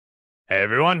Hey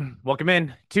everyone, welcome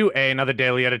in to another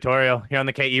daily editorial here on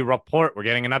the KE Report. We're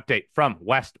getting an update from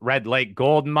West Red Lake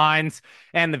Gold Mines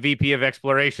and the VP of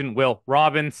Exploration, Will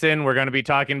Robinson. We're going to be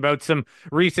talking about some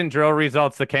recent drill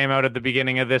results that came out at the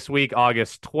beginning of this week,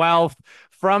 August 12th,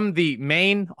 from the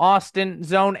main Austin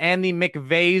zone and the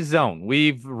McVeigh zone.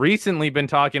 We've recently been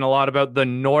talking a lot about the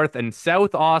North and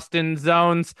South Austin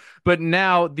zones, but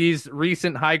now these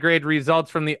recent high-grade results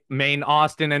from the main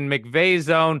Austin and McVeigh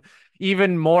zone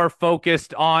even more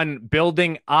focused on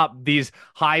building up these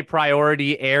high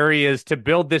priority areas to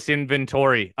build this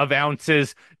inventory of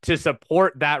ounces to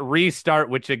support that restart,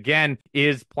 which again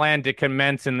is planned to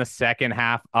commence in the second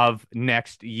half of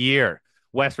next year.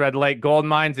 West Red Lake Gold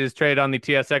Mines is traded on the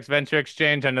TSX Venture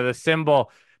Exchange under the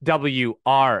symbol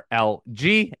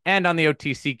WRLG and on the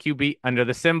OTCQB under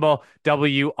the symbol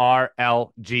WRLGF.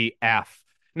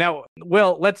 Now,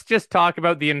 Will, let's just talk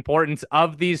about the importance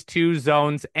of these two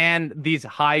zones and these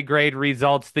high grade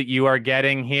results that you are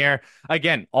getting here.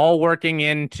 Again, all working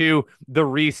into the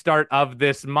restart of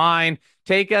this mine.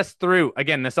 Take us through,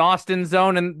 again, this Austin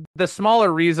zone and the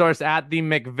smaller resource at the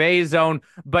McVeigh zone,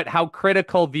 but how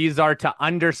critical these are to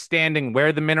understanding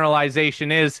where the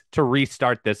mineralization is to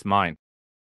restart this mine.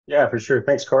 Yeah, for sure.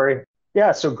 Thanks, Corey.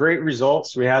 Yeah, so great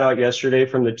results we had out yesterday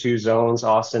from the two zones,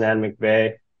 Austin and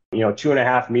McVeigh.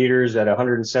 2.5 meters at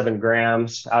 107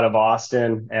 grams out of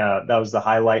Austin. That was the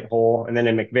highlight hole. And then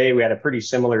in McVeigh, we had a pretty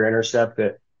similar intercept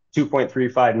at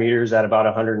 2.35 meters at about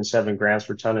 107 grams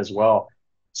per ton as well.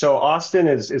 So Austin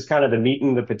is kind of the meat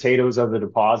and the potatoes of the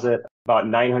deposit, about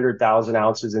 900,000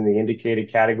 ounces in the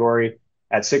indicated category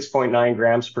at 6.9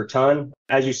 grams per ton.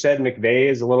 As you said, McVeigh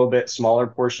is a little bit smaller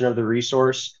portion of the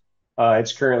resource.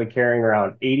 It's currently carrying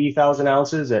around 80,000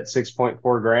 ounces at 6.4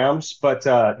 grams. But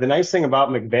the nice thing about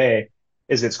McVeigh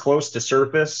is it's close to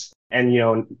surface. And,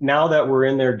 now that we're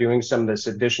in there doing some of this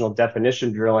additional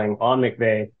definition drilling on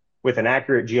McVeigh with an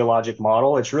accurate geologic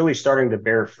model, it's really starting to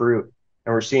bear fruit.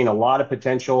 And we're seeing a lot of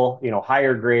potential,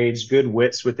 higher grades, good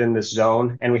widths within this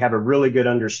zone. And we have a really good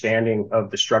understanding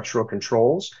of the structural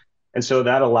controls. And so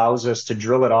that allows us to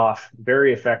drill it off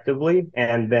very effectively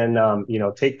and then,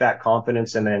 take that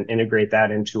confidence and then integrate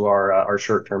that into our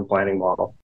short-term planning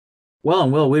model. Well,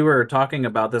 and Will, we were talking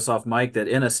about this off mic that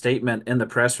in a statement in the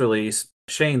press release,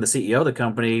 Shane, the CEO of the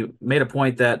company, made a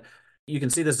point that you can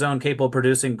see this zone capable of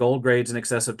producing gold grades in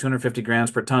excess of 250 grams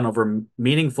per ton over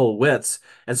meaningful widths.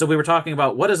 And so we were talking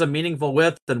about what is a meaningful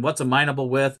width and what's a mineable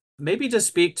width. Maybe just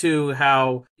speak to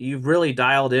how you've really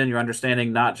dialed in your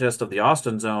understanding, not just of the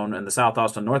Austin zone and the South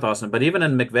Austin, North Austin, but even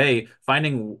in McVeigh,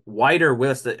 finding wider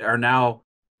widths that are now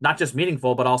not just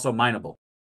meaningful, but also mineable.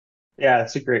 Yeah,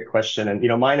 that's a great question. And,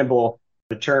 mineable,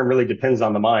 the term really depends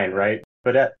on the mine, right?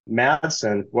 But at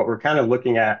Madsen, what we're kind of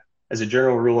looking at as a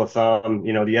general rule of thumb,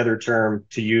 the other term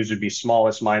to use would be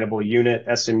smallest mineable unit,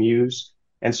 SMUs.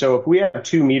 And so if we have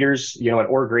 2 meters, an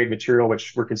ore grade material,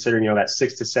 which we're considering, that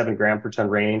 6 to 7 gram per ton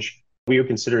range, we would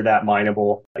consider that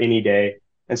mineable any day.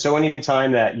 And so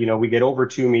anytime that, we get over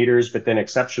 2 meters, but then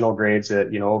exceptional grades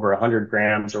at, over 100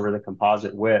 grams over the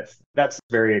composite width, that's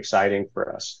very exciting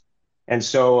for us. And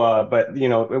so, but,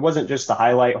 it wasn't just the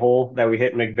highlight hole that we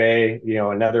hit in McVeigh,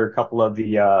 another couple of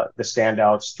the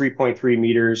standouts, 3.3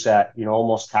 meters at,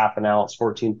 almost half an ounce,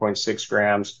 14.6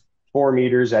 grams, 4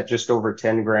 meters at just over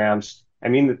 10 grams. I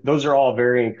mean, those are all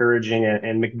very encouraging.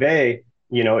 And McVeigh,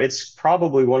 it's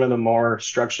probably one of the more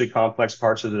structurally complex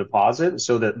parts of the deposit.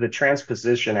 So the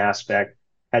transposition aspect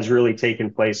has really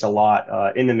taken place a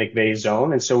lot in the McVeigh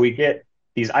zone. And so we get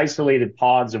these isolated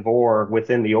pods of ore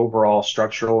within the overall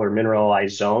structural or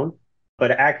mineralized zone, but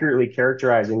accurately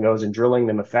characterizing those and drilling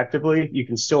them effectively, you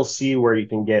can still see where you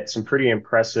can get some pretty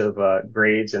impressive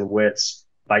grades and widths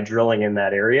by drilling in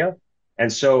that area.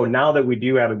 And so now that we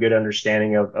do have a good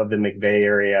understanding of the McVeigh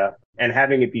area and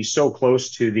having it be so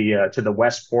close to the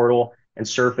west portal and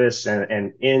surface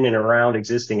and in and around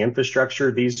existing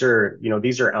infrastructure, these are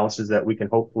ounces that we can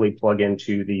hopefully plug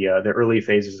into the early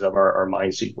phases of our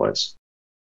mine sequence.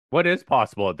 What is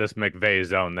possible at this McVeigh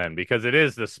zone then? Because it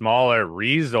is the smaller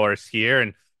resource here.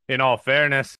 And in all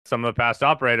fairness, some of the past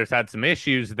operators had some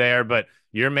issues there, but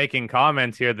you're making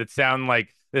comments here that sound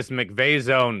like this McVeigh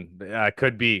zone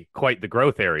could be quite the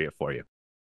growth area for you.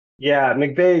 Yeah,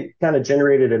 McVeigh kind of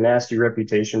generated a nasty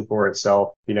reputation for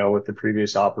itself, with the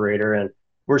previous operator. And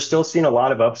we're still seeing a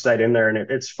lot of upside in there. And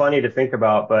it's funny to think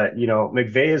about, but,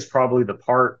 McVeigh is probably the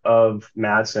part of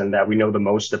Madsen that we know the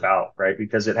most about, right?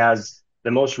 Because it has the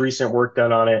most recent work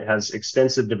done on it, has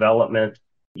extensive development.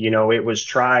 It was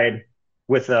tried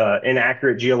with an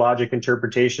inaccurate geologic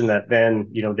interpretation that then,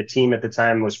 the team at the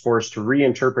time was forced to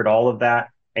reinterpret all of that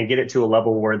and get it to a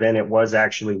level where then it was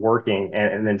actually working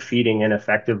and then feeding in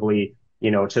effectively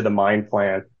to the mine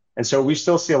plan. And so we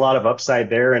still see a lot of upside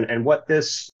there. And what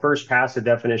this first pass of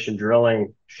definition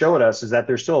drilling showed us is that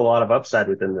there's still a lot of upside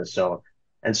within this zone.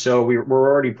 And so we're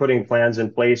already putting plans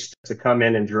in place to come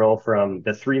in and drill from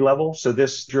the 3 level. So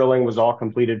this drilling was all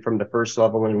completed from the first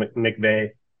level in McVeigh.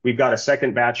 We've got a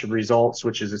second batch of results,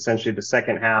 which is essentially the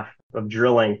second half of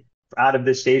drilling out of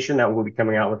this station that we'll be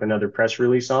coming out with another press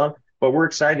release on. But we're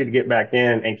excited to get back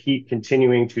in and keep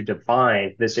continuing to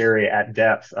define this area at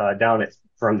depth down at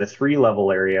from the 3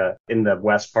 level area in the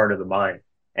west part of the mine.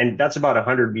 And that's about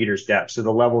 100 meters depth. So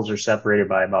the levels are separated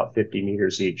by about 50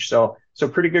 meters each. So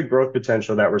pretty good growth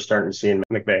potential that we're starting to see in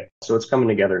McVeigh. So it's coming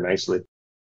together nicely.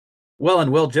 Well,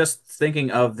 and Will, just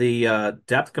thinking of the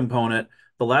depth component,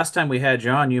 the last time we had you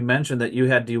on, you mentioned that you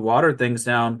had dewatered things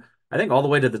down, I think all the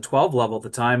way to the 12 level at the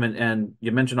time. And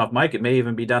you mentioned off mic, it may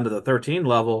even be down to the 13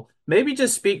 level. Maybe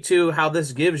just speak to how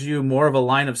this gives you more of a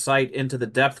line of sight into the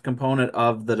depth component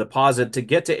of the deposit to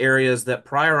get to areas that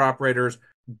prior operators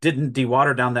didn't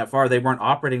dewater down that far. They weren't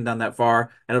operating down that far.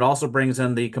 And it also brings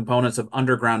in the components of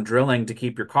underground drilling to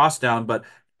keep your costs down, but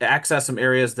to access some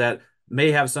areas that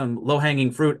may have some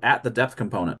low-hanging fruit at the depth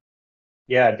component.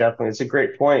 Yeah, definitely. It's a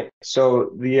great point.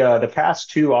 So the past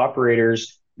 2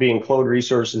 operators, being Claude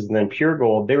Resources and then Pure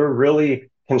Gold, they were really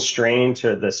constrained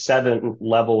to the 7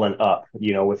 level and up,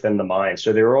 within the mine.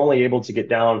 So they were only able to get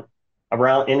down in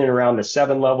and around the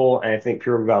 7 level. And I think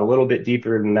Pure Gold got a little bit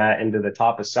deeper than that into the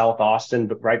top of South Austin,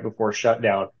 but right before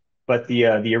shutdown. But the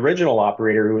original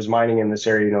operator who was mining in this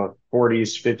area,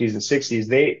 40s, 50s, and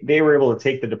 60s, they were able to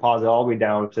take the deposit all the way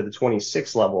down to the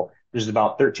 26 level, which is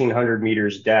about 1,300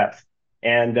 meters depth.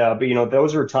 And but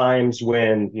those were times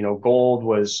when gold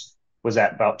was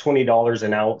at about $20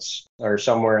 an ounce or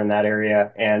somewhere in that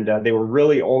area, and they were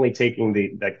really only taking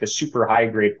the super high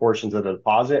grade portions of the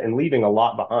deposit and leaving a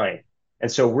lot behind.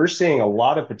 And so we're seeing a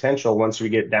lot of potential once we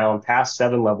get down past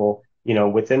 7 level,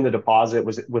 within the deposit,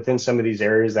 was within some of these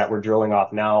areas that we're drilling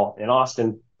off now in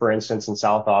Austin, for instance, in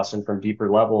South Austin from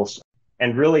deeper levels,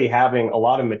 and really having a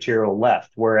lot of material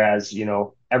left. Whereas,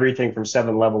 everything from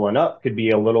 7 level and up could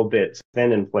be a little bit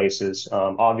thin in places.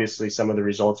 Obviously, some of the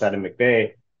results out of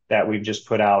McVeigh that we've just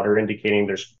put out are indicating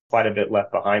there's quite a bit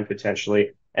left behind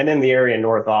potentially. And then the area in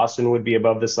North Austin would be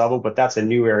above this level, but that's a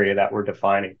new area that we're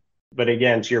defining. But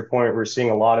again, to your point, we're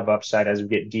seeing a lot of upside as we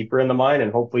get deeper in the mine and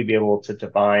hopefully be able to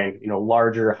define,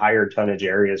 larger, higher tonnage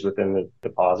areas within the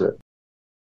deposit.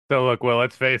 So look, Will,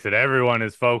 let's face it, everyone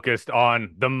is focused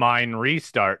on the mine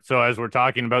restart. So as we're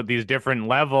talking about these different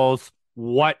levels,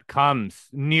 what comes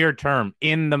near term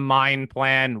in the mine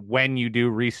plan when you do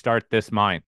restart this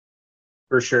mine?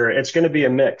 For sure. It's going to be a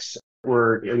mix.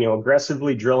 We're,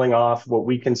 aggressively drilling off what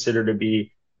we consider to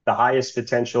be the highest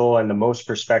potential and the most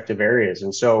prospective areas.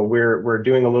 And so we're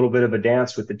doing a little bit of a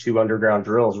dance with the 2 underground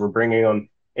drills. We're bringing them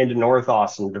into North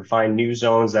Austin to find new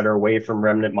zones that are away from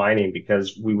remnant mining,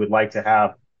 because we would like to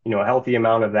have, a healthy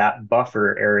amount of that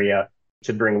buffer area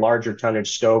to bring larger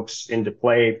tonnage stopes into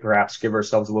play, perhaps give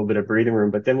ourselves a little bit of breathing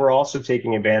room. But then we're also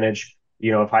taking advantage,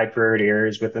 of high priority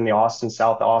areas within the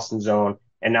South Austin zone.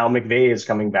 And now McVeigh is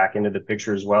coming back into the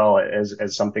picture as well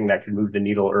as something that could move the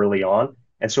needle early on.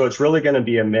 And so it's really going to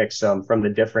be a mix from the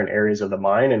different areas of the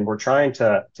mine. And we're trying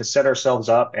to set ourselves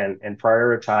up and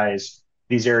prioritize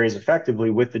these areas effectively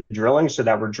with the drilling, so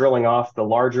that we're drilling off the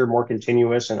larger, more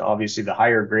continuous, and obviously the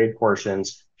higher grade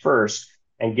portions first,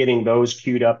 and getting those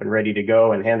queued up and ready to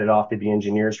go and handed off to the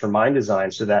engineers for mine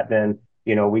design, so that then,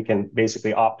 we can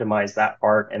basically optimize that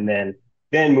part and then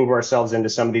move ourselves into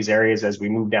some of these areas as we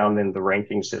move down in the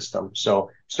ranking system.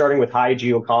 So starting with high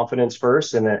geo confidence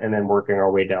first, and then working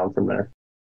our way down from there.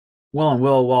 Well, and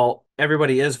Will, while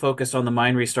everybody is focused on the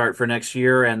mine restart for next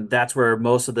year, and that's where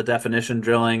most of the definition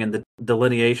drilling and the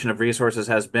delineation of resources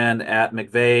has been at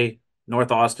McVeigh,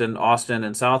 North Austin, Austin,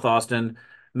 and South Austin,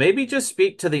 maybe just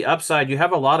speak to the upside. You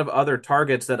have a lot of other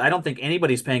targets that I don't think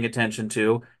anybody's paying attention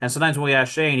to. And sometimes when we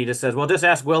ask Shane, he just says, well, just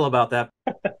ask Will about that.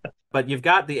 But you've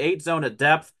got the 8 zone at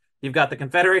depth. You've got the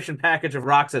Confederation package of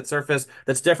rocks at surface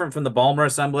that's different from the Balmer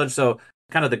assemblage, so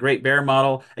kind of the Great Bear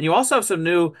model. And you also have some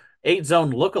new 8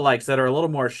 zone lookalikes that are a little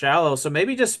more shallow. So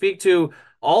maybe just speak to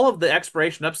all of the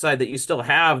exploration upside that you still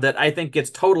have that I think gets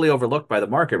totally overlooked by the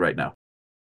market right now.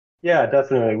 Yeah,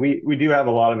 definitely. We do have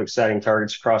a lot of exciting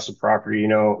targets across the property.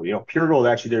 Pure Gold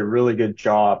actually did a really good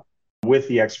job with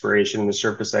the exploration and the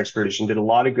surface exploration, did a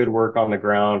lot of good work on the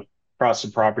ground across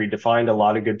the property, defined a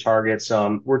lot of good targets.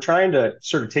 We're trying to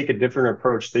sort of take a different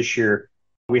approach this year.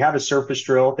 We have a surface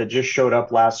drill that just showed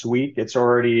up last week. It's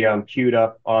already queued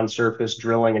up on surface,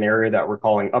 drilling an area that we're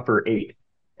calling Upper 8.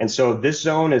 And so this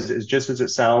zone is just as it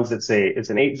sounds. It's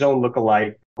an 8 zone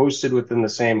lookalike hosted within the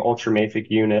same ultramafic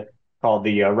unit. called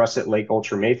the Russet Lake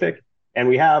Ultramafic. And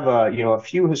we have, a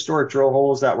few historic drill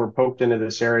holes that were poked into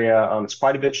this area. It's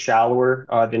quite a bit shallower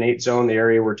than 8 Zone. The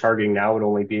area we're targeting now would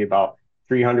only be about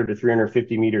 300 to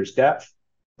 350 meters depth.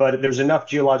 But there's enough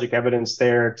geologic evidence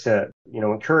there to,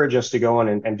 encourage us to go in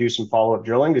and do some follow-up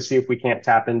drilling to see if we can't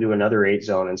tap into another 8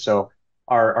 Zone. And so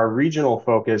our regional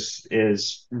focus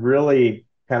is really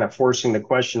kind of forcing the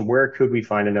question, where could we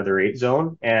find another 8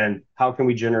 Zone? And how can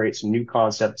we generate some new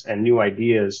concepts and new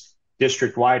ideas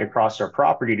district-wide across our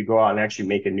property to go out and actually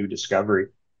make a new discovery?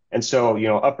 And so,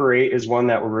 Upper 8 is one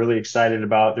that we're really excited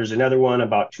about. There's another one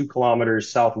about 2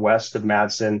 kilometers southwest of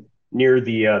Madsen near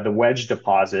the Wedge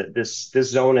deposit. This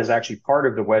zone is actually part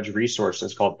of the Wedge resource.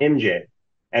 It's called MJ.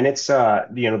 And it's,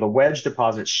 the Wedge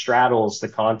deposit straddles the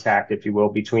contact, if you will,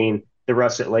 between the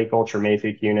Russet Lake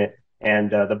Ultramafic unit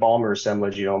and the Balmer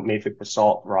assemblage, mafic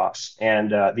basalt rocks. And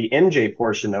the MJ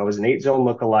portion, though, is an 8 Zone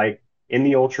lookalike in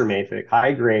the ultramafic,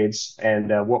 high grades. And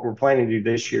what we're planning to do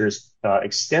this year is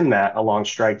extend that along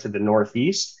strike to the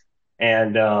northeast.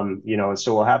 And, and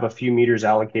so we'll have a few meters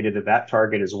allocated to that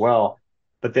target as well.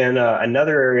 But then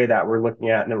another area that we're looking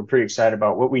at and that we're pretty excited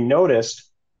about, what we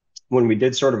noticed when we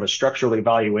did sort of a structural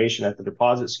evaluation at the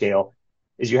deposit scale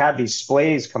is you have these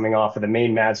splays coming off of the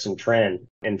main Madsen trend.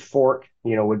 And Fork,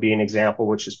 would be an example,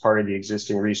 which is part of the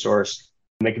existing resource.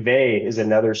 McVeigh is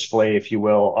another splay, if you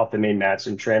will, off the main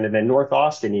Madsen trend, and then North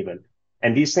Austin even.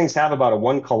 And these things have about a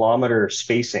 1 kilometer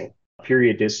spacing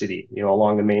periodicity,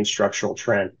 along the main structural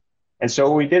trend. And so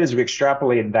what we did is we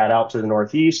extrapolated that out to the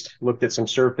northeast, looked at some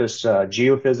surface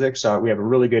geophysics. We have a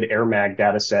really good air mag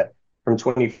data set from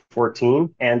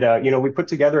 2014. And, we put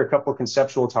together a couple of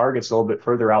conceptual targets a little bit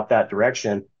further out that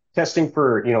direction, testing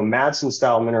for, Madsen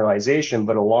style mineralization,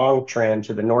 but a long trend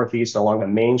to the northeast along the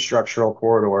main structural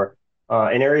corridor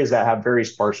in areas that have very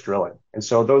sparse drilling. And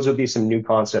so those would be some new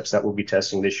concepts that we'll be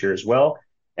testing this year as well.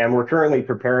 And we're currently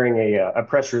preparing a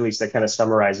press release that kind of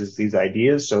summarizes these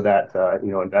ideas so that,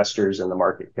 investors and the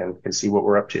market can see what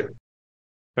we're up to.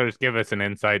 So just give us an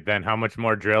insight then, how much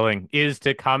more drilling is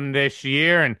to come this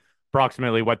year and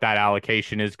approximately what that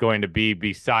allocation is going to be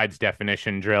besides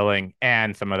definition drilling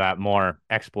and some of that more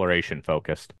exploration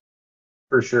focused.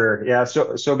 For sure. Yeah.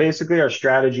 So basically our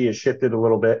strategy has shifted a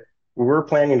little bit. We're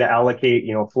planning to allocate,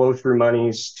 flow through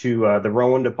monies to the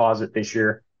Rowan deposit this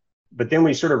year. But then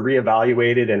we sort of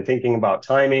reevaluated and thinking about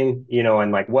timing,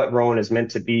 and like what Rowan is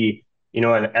meant to be, and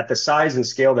at the size and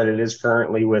scale that it is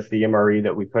currently with the MRE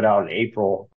that we put out in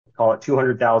April, call it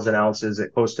 200,000 ounces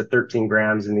at close to 13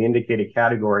 grams in the indicated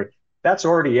category. That's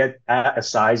already at a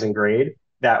size and grade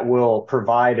that will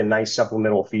provide a nice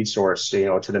supplemental feed source, to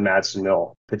the Madsen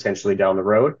mill potentially down the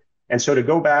road. And so to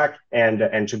go back and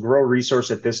to grow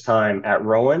resource at this time at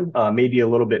Rowan, maybe a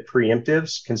little bit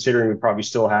preemptive, considering we probably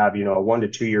still have, a 1 to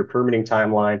 2 year permitting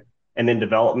timeline and then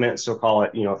development. So call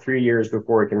it, 3 years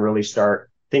before we can really start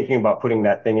thinking about putting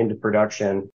that thing into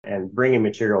production and bringing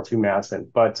material to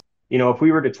Madsen. But, if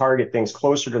we were to target things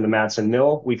closer to the Madsen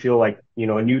mill, we feel like,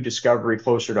 a new discovery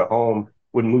closer to home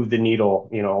would move the needle,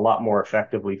 a lot more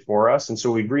effectively for us. And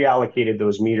so we've reallocated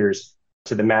those meters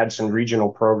to the Madsen regional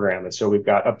program. And so we've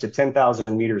got up to 10,000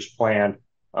 meters planned,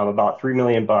 about $3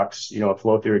 million,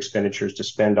 flow through expenditures to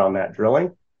spend on that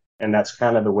drilling. And that's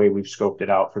kind of the way we've scoped it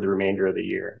out for the remainder of the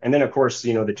year. And then, of course,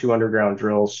 the 2 underground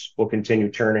drills will continue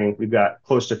turning. We've got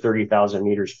close to 30,000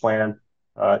 meters planned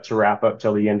to wrap up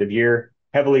till the end of year,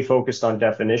 heavily focused on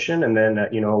definition. And then,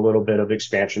 a little bit of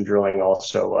expansion drilling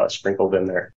also sprinkled in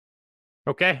there.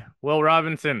 Okay, Will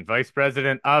Robinson, Vice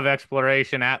President of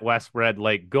Exploration at West Red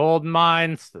Lake Gold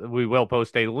Mines. We will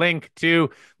post a link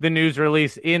to the news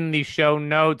release in the show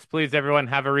notes. Please, everyone,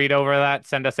 have a read over that.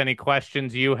 Send us any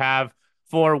questions you have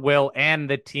for Will and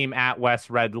the team at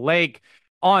West Red Lake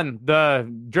on the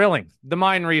drilling, the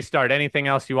mine restart, anything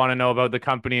else you want to know about the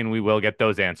company, and we will get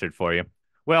those answered for you.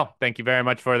 Will, thank you very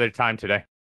much for the time today.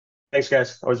 Thanks,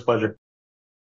 guys. Always a pleasure.